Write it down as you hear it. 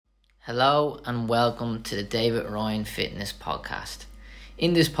Hello and welcome to the David Ryan Fitness Podcast.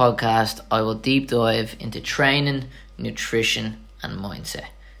 In this podcast, I will deep dive into training, nutrition, and mindset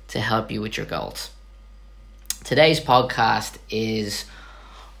to help you with your goals. Today's podcast is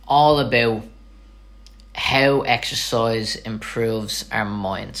all about how exercise improves our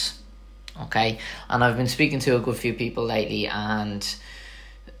minds. Okay, and I've been speaking to a good few people lately, and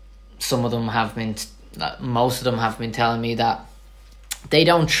most of them have been telling me that they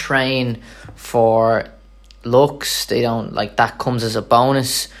don't train for looks. They don't that comes as a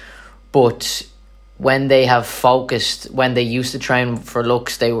bonus. But when they have focused, when they used to train for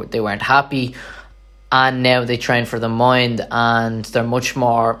looks, they weren't happy, and now they train for the mind, and they're much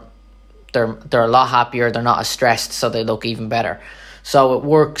more. They're a lot happier. They're not as stressed, so they look even better. So it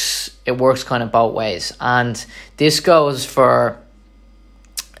works. It works kind of both ways, and this goes for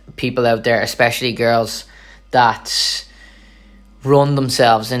people out there, especially girls, that run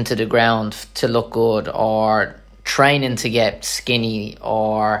themselves into the ground to look good, or training to get skinny,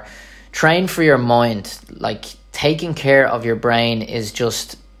 or train for your mind. Taking care of your brain is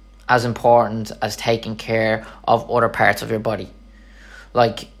just as important as taking care of other parts of your body.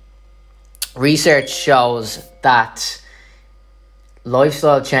 Research shows that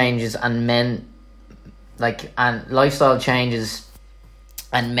lifestyle changes and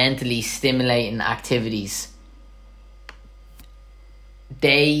mentally stimulating activities,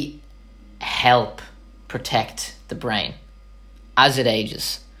 they help protect the brain as it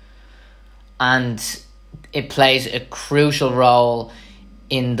ages, and it plays a crucial role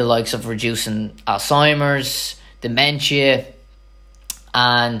in the likes of reducing Alzheimer's, dementia.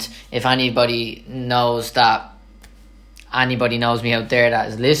 And if anybody knows me out there that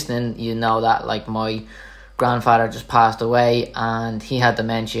is listening, you know that my grandfather just passed away and he had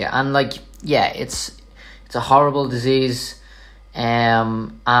dementia, and it's a horrible disease.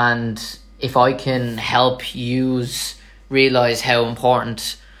 And if I can help you realize how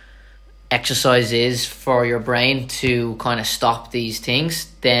important exercise is for your brain to kind of stop these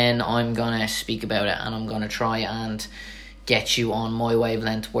things, then I'm gonna speak about it, and I'm gonna try and get you on my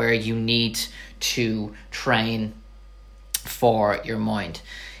wavelength where you need to train for your mind.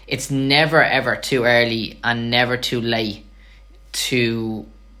 It's never ever too early and never too late in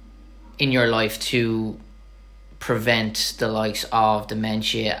your life to prevent the likes of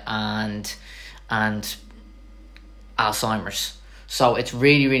dementia and Alzheimer's. So it's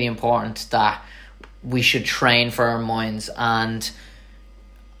really, really important that we should train for our minds. And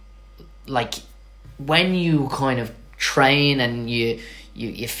when you kind of train and you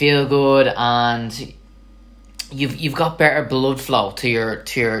feel good, and you've got better blood flow to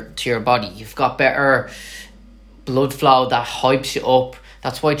your body. You've got better blood flow that hypes you up.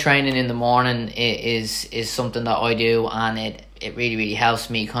 That's why training in the morning is something that I do, and it really, really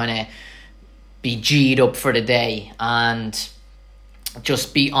helps me kind of be G'd up for the day and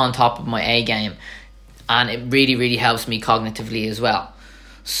just be on top of my A game. And it really, really helps me cognitively as well.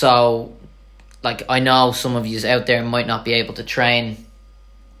 So, I know some of you out there might not be able to train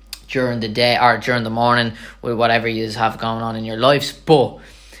during the day or during the morning with whatever you have going on in your lives, but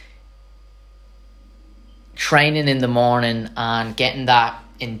training in the morning and getting that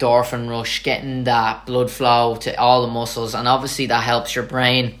endorphin rush, getting that blood flow to all the muscles, and obviously that helps your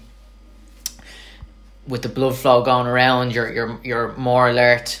brain. With the blood flow going around, you're more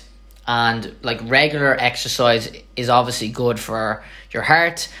alert, and regular exercise is obviously good for your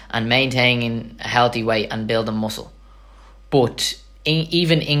heart and maintaining a healthy weight and building muscle. But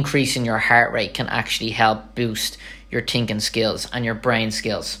even increasing your heart rate can actually help boost your thinking skills and your brain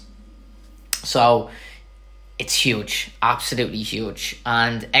skills. So it's huge, absolutely huge.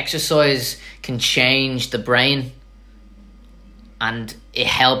 And exercise can change the brain, and it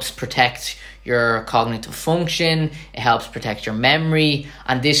helps protect your cognitive function. It helps protect your memory,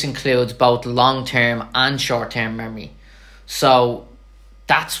 and this includes both long-term and short-term memory. So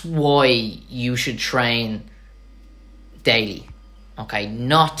that's why you should train daily. Okay,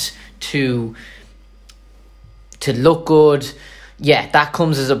 not to look good. Yeah, that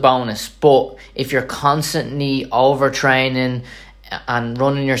comes as a bonus. But if you're constantly overtraining and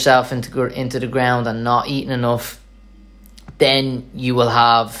running yourself into the ground and not eating enough, then you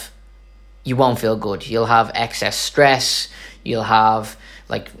won't feel good. You'll have excess stress. You'll have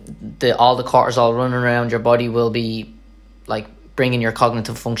all the cortisol running around your body will be bringing your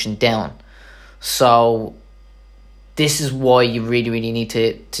cognitive function down. So this is why you really, really need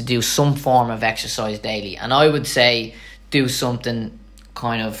to do some form of exercise daily. And I would say do something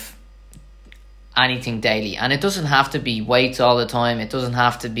kind of anything daily. And it doesn't have to be weights all the time. It doesn't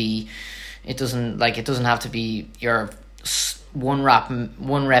have to be your one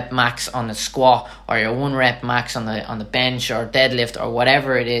rep max on the squat, or your one rep max on the bench or deadlift or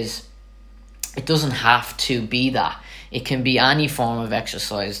whatever it is. It doesn't have to be that. It can be any form of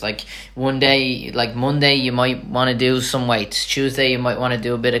exercise. Like one day, like Monday, you might want to do some weights. Tuesday, you might want to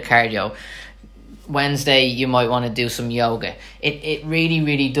do a bit of cardio. Wednesday, you might want to do some yoga. It really,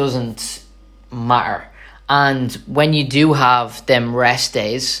 really doesn't matter. And when you do have them rest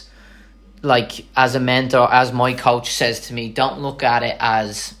days, like as a mentor, as my coach says to me, don't look at it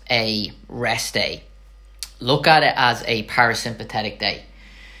as a rest day. Look at it as a parasympathetic day,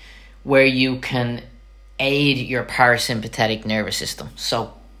 where you can aid your parasympathetic nervous system.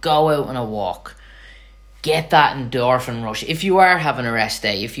 So go out on a walk. Get that endorphin rush. If you are having a rest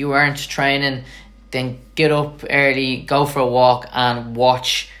day, if you aren't training, then get up early, go for a walk, and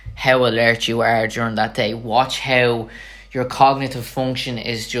watch how alert you are during that day. Watch how your cognitive function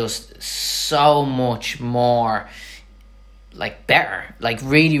is just so much more like better. Like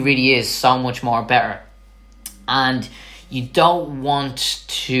really, really is so much more better. And you don't want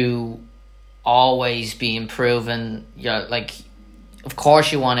to always be improving your, like, of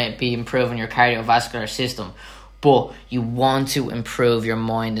course you want to be improving your cardiovascular system, but you want to improve your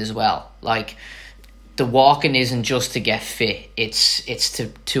mind as well. Like, the walking isn't just to get fit, it's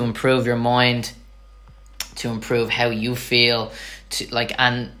to improve your mind, to improve how you feel,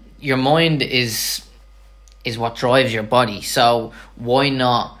 and your mind is what drives your body. So why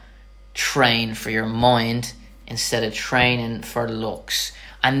not train for your mind instead of training for looks?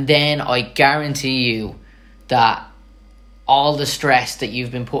 And then I guarantee you that all the stress that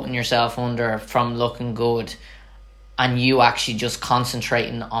you've been putting yourself under from looking good, and you actually just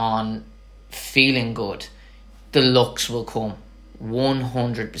concentrating on feeling good, the looks will come.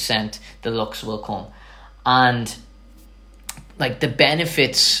 100% the looks will come. And like the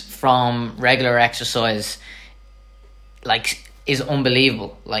benefits from regular exercise, like, is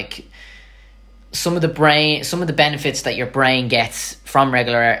unbelievable. Like, some of the benefits that your brain gets from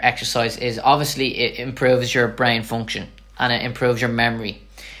regular exercise is obviously it improves your brain function and it improves your memory,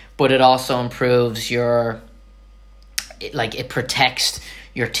 but it also improves it protects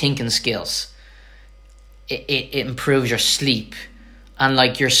your thinking skills. It improves your sleep, and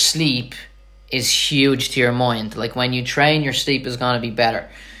like your sleep is huge to your mind. Like when you train, your sleep is going to be better.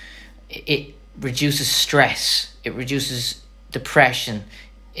 It reduces stress, it reduces depression,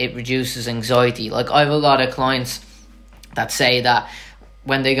 it reduces anxiety. Like, I have a lot of clients that say that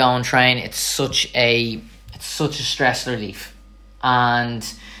when they go and train, it's such a stress relief, and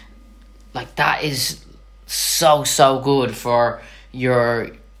like that is so good for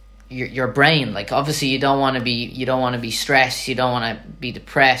your brain. Like, obviously you don't want to be stressed, you don't want to be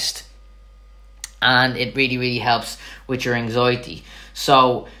depressed, and it really, really helps with your anxiety.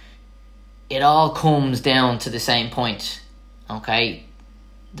 So it all comes down to the same point, okay?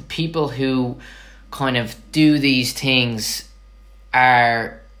 The people who kind of do these things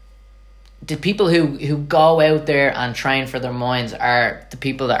are the people who go out there and train for their minds are the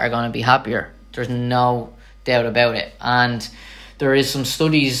people that are going to be happier. There's no doubt about it. And there is some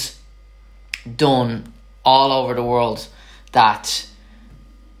studies done all over the world that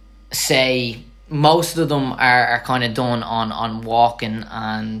say, most of them are kind of done on walking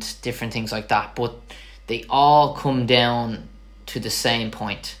and different things like that, but they all come down to the same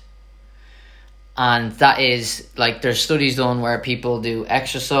point. And that is, like, there's studies done where people do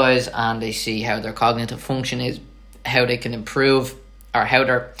exercise and they see how their cognitive function is, how they can improve, or how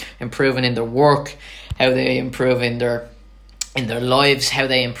they're improving in their work, how they improve in their lives, how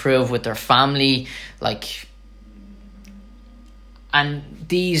they improve with their family, like. And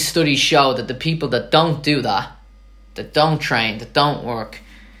these studies show that the people that don't do that don't train, that don't work,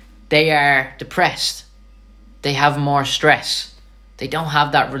 they are depressed. They have more stress. They don't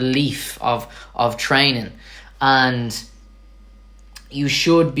have that relief of training. And you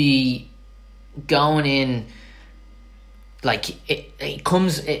should be going in, like,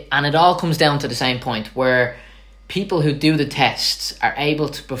 it all comes down to the same point, where people who do the tests are able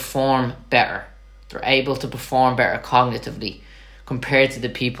to perform better. They're able to perform better cognitively compared to the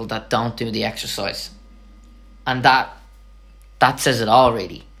people that don't do the exercise. And that says it all,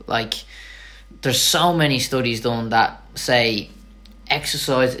 really. Like, there's so many studies done that say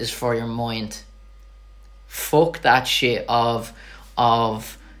exercise is for your mind. Fuck that shit of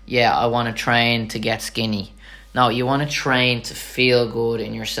yeah, I want to train to get skinny. No, you want to train to feel good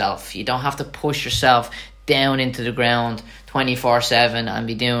in yourself. You don't have to push yourself down into the ground 24/7 and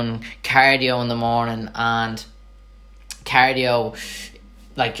be doing cardio in the morning, and cardio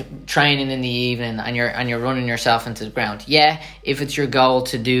like training in the evening and you're running yourself into the ground. Yeah, if it's your goal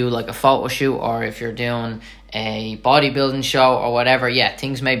to do like a photo shoot, or if you're doing a bodybuilding show or whatever, yeah,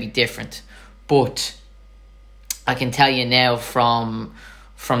 things may be different. But I can tell you now from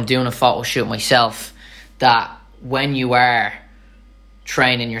doing a photo shoot myself, that when you are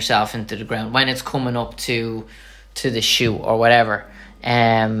training yourself into the ground, when it's coming up to the shoot or whatever,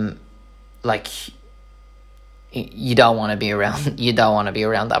 like, you don't want to be around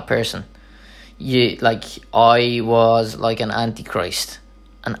that person. I was like an antichrist,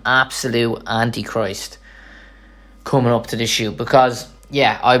 an absolute antichrist coming up to the shoot, because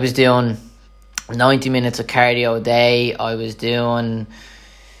yeah, I was doing 90 minutes of cardio a day. I was doing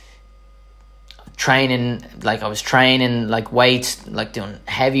training like weights, like doing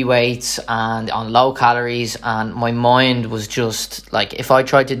heavy weights and on low calories, and my mind was just like, if I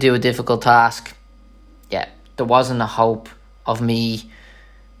tried to do a difficult task, yeah, there wasn't a hope of me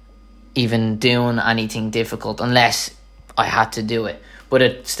even doing anything difficult unless I had to do it. But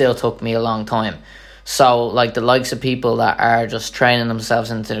it still took me a long time. So like the likes of people that are just training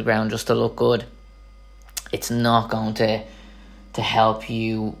themselves into the ground just to look good, it's not going to help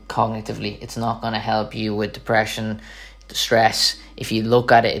you cognitively. It's not going to help you with depression, stress. If you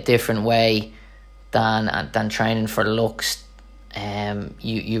look at it a different way than training for looks,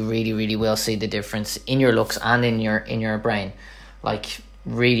 you really, really will see the difference in your looks and in your brain. Like,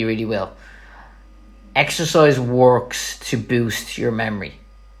 really, really will. Exercise works to boost your memory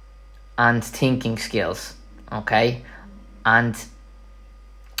and thinking skills, okay? And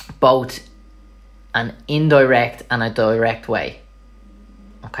both an indirect and a direct way,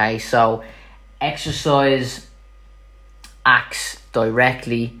 okay? So exercise acts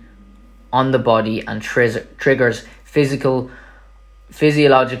directly on the body and triggers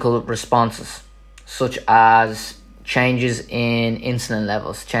physiological responses, such as changes in insulin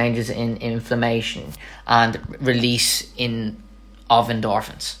levels, changes in inflammation, and release of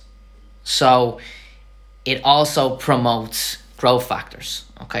endorphins. So it also promotes growth factors,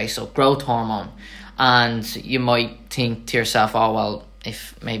 okay? So growth hormone. And you might think to yourself, oh, well,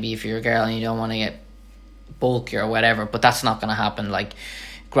 if you're a girl and you don't want to get bulky or whatever, but that's not going to happen. Like,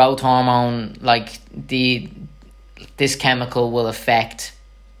 growth hormone, like this chemical will affect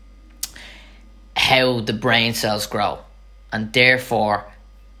how the brain cells grow, and therefore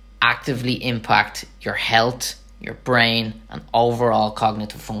actively impact your health, your brain, and overall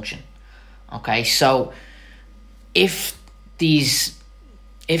cognitive function. Okay, so if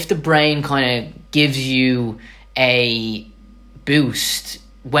the brain kind of gives you a boost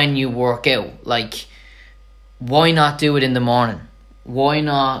when you work out, like, why not do it in the morning? Why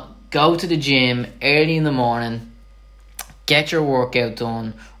not go to the gym early in the morning, get your workout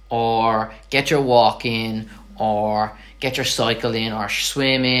done, or get your walk in, or get your cycle in, or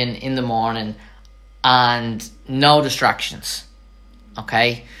swim in the morning, and no distractions,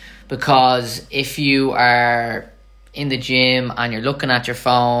 okay? Because if you are in the gym and you're looking at your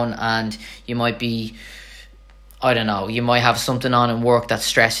phone, and you might be, I don't know, you might have something on in work that's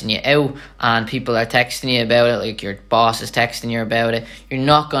stressing you out, and people are texting you about it, like your boss is texting you about it, you're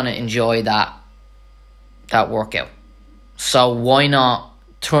not going to enjoy that workout. So why not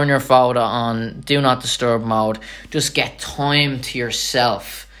turn your phone on do not disturb mode, just get time to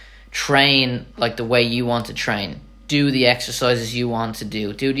yourself, train like the way you want to train, do the exercises you want to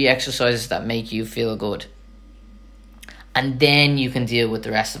do the exercises that make you feel good, and then you can deal with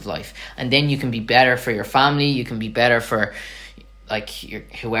the rest of life. And then you can be better for your family, you can be better for like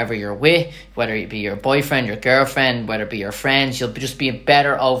whoever you're with, whether it be your boyfriend, your girlfriend, whether it be your friends. You'll just be a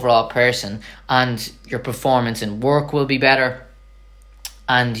better overall person, and your performance in work will be better,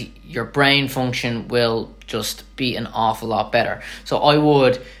 and your brain function will just be an awful lot better. So I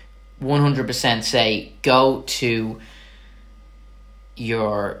would 100% say go to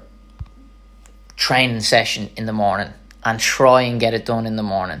your training session in the morning and try and get it done in the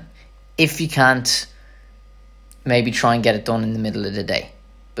morning. If you can't, maybe try and get it done in the middle of the day,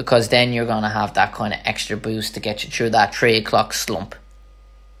 because then you're going to have that kind of extra boost to get you through that 3 o'clock slump.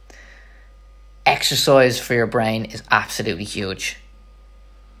 Exercise for your brain is absolutely huge.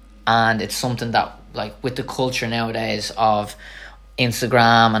 And it's something that, like, with the culture nowadays of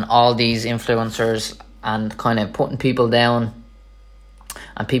Instagram and all these influencers and kind of putting people down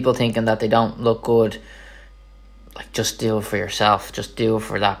and people thinking that they don't look good, like, just do it for yourself. Just do it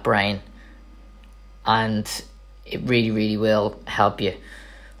for that brain. And it really, really will help you.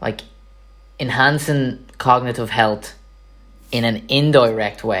 Like, enhancing cognitive health in an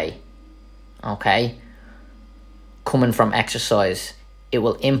indirect way, okay, coming from exercise, it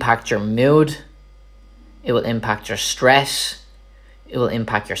will impact your mood, it will impact your stress, it will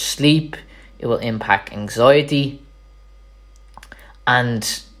impact your sleep, it will impact anxiety,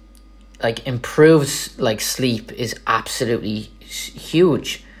 and like improves like sleep is absolutely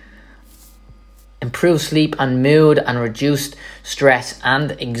huge. Improved sleep and mood and reduced stress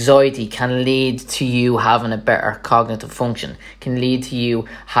and anxiety can lead to you having a better cognitive function, can lead to you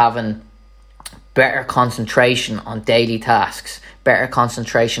having better concentration on daily tasks, better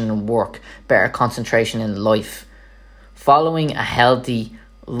concentration in work, better concentration in life. Following a healthy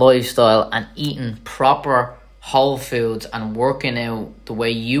lifestyle and eating proper whole foods and working out the way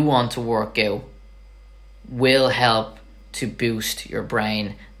you want to work out will help to boost your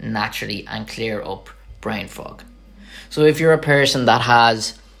brain naturally and clear up brain fog. So if you're a person that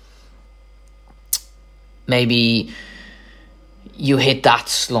has, maybe you hit that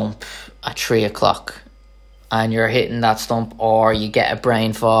slump at 3 o'clock and you're hitting that slump, or you get a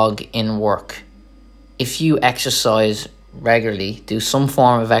brain fog in work, if you exercise regularly, do some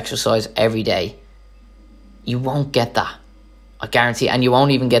form of exercise every day, you won't get that. I guarantee. And you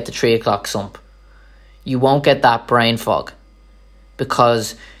won't even get the 3 o'clock slump. You won't get that brain fog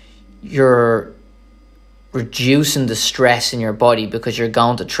because you're reducing the stress in your body, because you're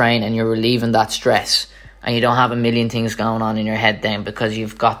going to train and you're relieving that stress, and you don't have a million things going on in your head then because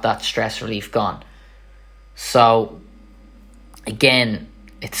you've got that stress relief gone. So again,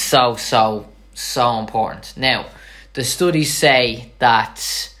 it's so important. Now, the studies say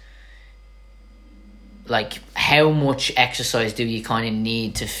that, like, how much exercise do you kind of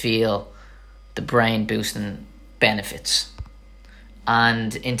need to feel the brain boosting benefits?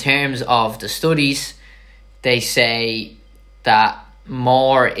 And in terms of the studies, they say that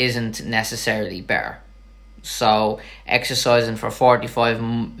more isn't necessarily better. So exercising for 45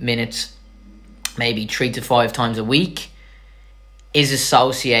 minutes, maybe 3 to 5 times a week, is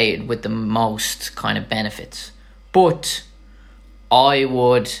associated with the most kind of benefits. But I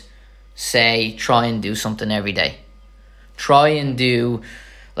would say try and do something every day. Try and do,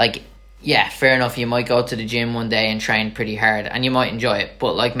 like, yeah, fair enough, you might go to the gym one day and train pretty hard and you might enjoy it,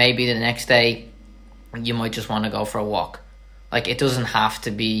 but like maybe the next day you might just want to go for a walk. Like, it doesn't have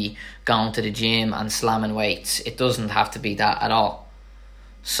to be going to the gym and slamming weights. It doesn't have to be that at all.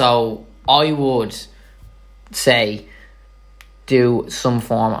 So I would say do some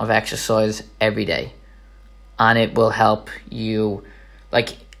form of exercise every day, and it will help you.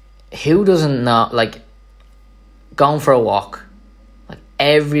 Like, who doesn't know, like, going for a walk? Like,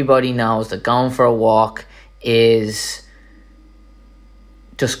 everybody knows that going for a walk is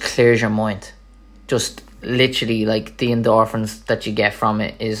just clears your mind. Just literally, like, the endorphins that you get from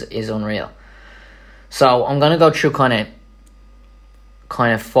it is unreal. So I'm gonna go through kind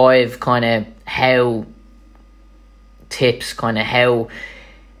of 5 kind of how tips, kind of how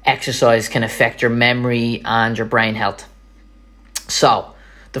exercise can affect your memory and your brain health. So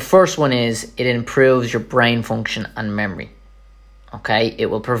the first one is it improves your brain function and memory. Okay, it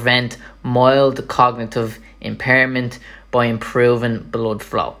will prevent mild cognitive impairment by improving blood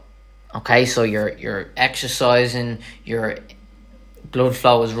flow. Okay, so you're exercising, your blood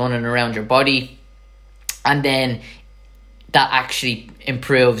flow is running around your body, and then that actually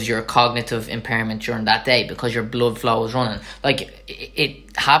improves your cognitive impairment during that day because your blood flow is running. Like,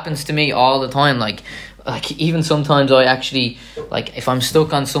 it happens to me all the time. Like even sometimes I actually, like, if I'm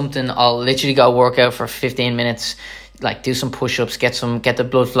stuck on something, I'll literally go work out for 15 minutes, like do some push-ups, get the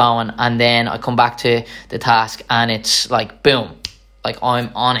blood flowing, and then I come back to the task and it's like boom, like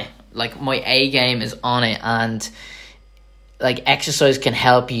I'm on it. Like, my A game is on it, and like, exercise can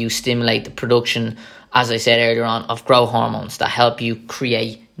help you stimulate the production, as I said earlier on, of growth hormones that help you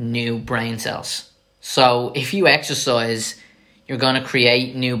create new brain cells. So if you exercise, you're going to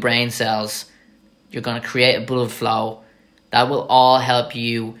create new brain cells, you're going to create a blood flow that will all help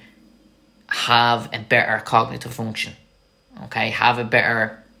you have a better cognitive function. Okay, have a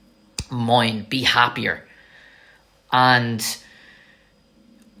better mind, be happier. And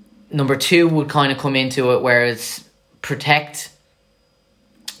number 2 would kind of come into it, where it's protect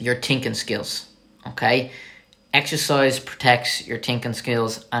your thinking skills. Okay, exercise protects your thinking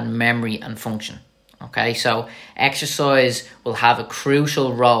skills and memory and function. Okay, so exercise will have a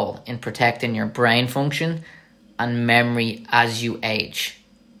crucial role in protecting your brain function and memory as you age.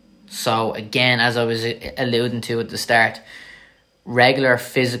 So again, as I was alluding to at the start, regular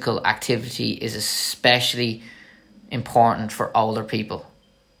physical activity is especially important for older people.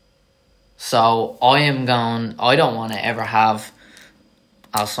 So I don't want to ever have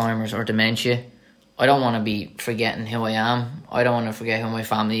Alzheimer's or dementia. I don't want to be forgetting who I am. I don't want to forget who my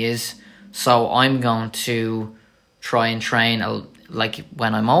family is. So I'm going to try and train like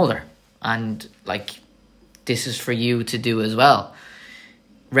when I'm older. And like, this is for you to do as well.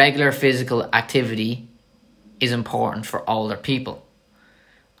 regular physical activity is important for older people.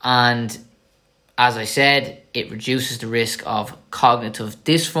 And as I said, it reduces the risk of cognitive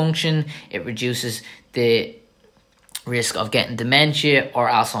dysfunction. It reduces the risk of getting dementia or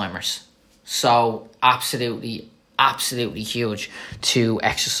Alzheimer's. So absolutely huge to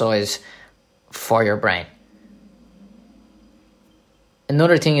exercise for your brain.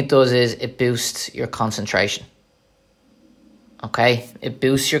 Another thing it does is it boosts your concentration. Okay? It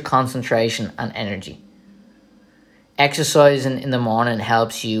boosts your concentration and energy. Exercising in the morning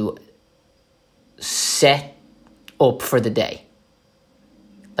helps you set up for the day.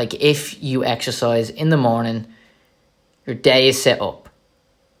 Like if you exercise in the morning, your day is set up.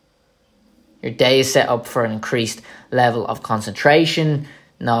 Your day is set up for an increased level of concentration,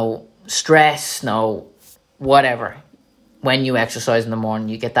 no stress, no whatever. When you exercise in the morning,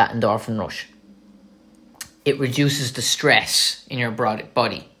 you get that endorphin rush. It reduces the stress in your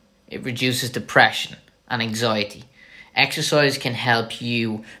body. It reduces depression and anxiety. Exercise can help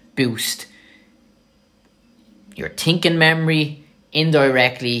you boost your thinking memory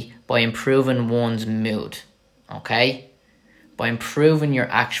indirectly by improving one's mood. Okay? By improving your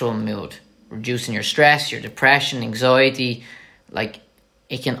actual mood. Reducing your stress, your depression, anxiety. Like,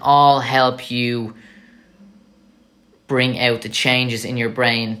 it can all help you bring out the changes in your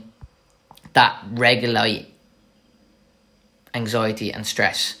brain that regulate anxiety and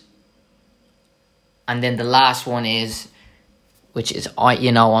stress. And then the last one is, which is,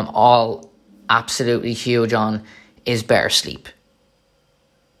 I'm all absolutely huge on, is better sleep.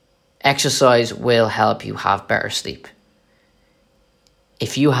 Exercise will help you have better sleep.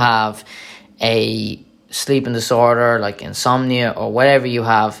 If you have a sleeping disorder like insomnia or whatever you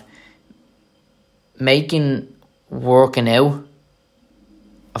have, making working out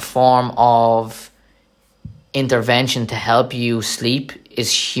a form of intervention to help you sleep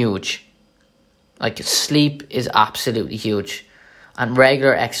is huge. Like, sleep is absolutely huge. And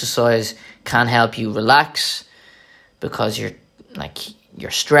regular exercise can help you relax because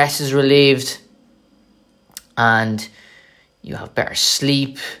your stress is relieved and you have better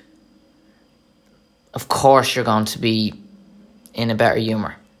sleep. Of course you're going to be in a better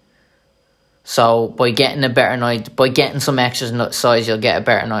humour. So by getting some exercise, you'll get a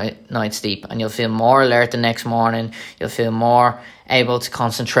better night's sleep, and you'll feel more alert the next morning. You'll feel more able to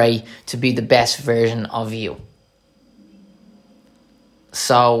concentrate to be the best version of you.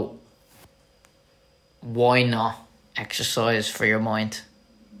 So why not exercise for your mind?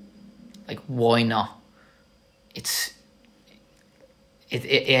 Like, why not? It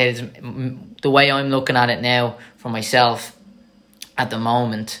is the way I'm looking at it now for myself at the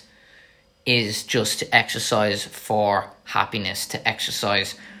moment is just to exercise for happiness, to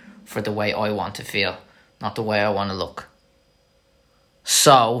exercise for the way I want to feel, not the way I want to look.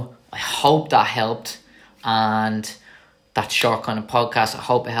 So I hope that helped, and that short kind of podcast, I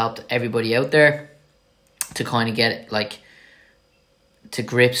hope it helped everybody out there to kind of get to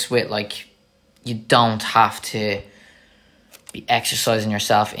grips with you don't have to be exercising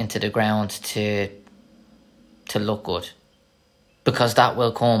yourself into the ground to look good, because that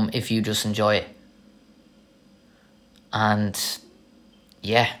will come if you just enjoy it. And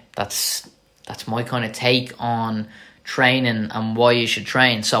yeah, that's my kind of take on training and why you should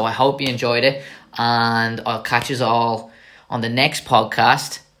train. So I hope you enjoyed it, and I'll catch you all on the next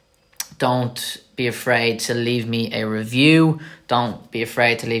podcast. Don't be afraid to leave me a review. Don't be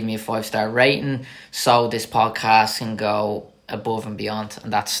afraid to leave me a 5-star rating so this podcast can go above and beyond,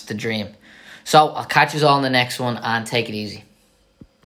 and that's the dream. So I'll catch you all in the next one, and take it easy.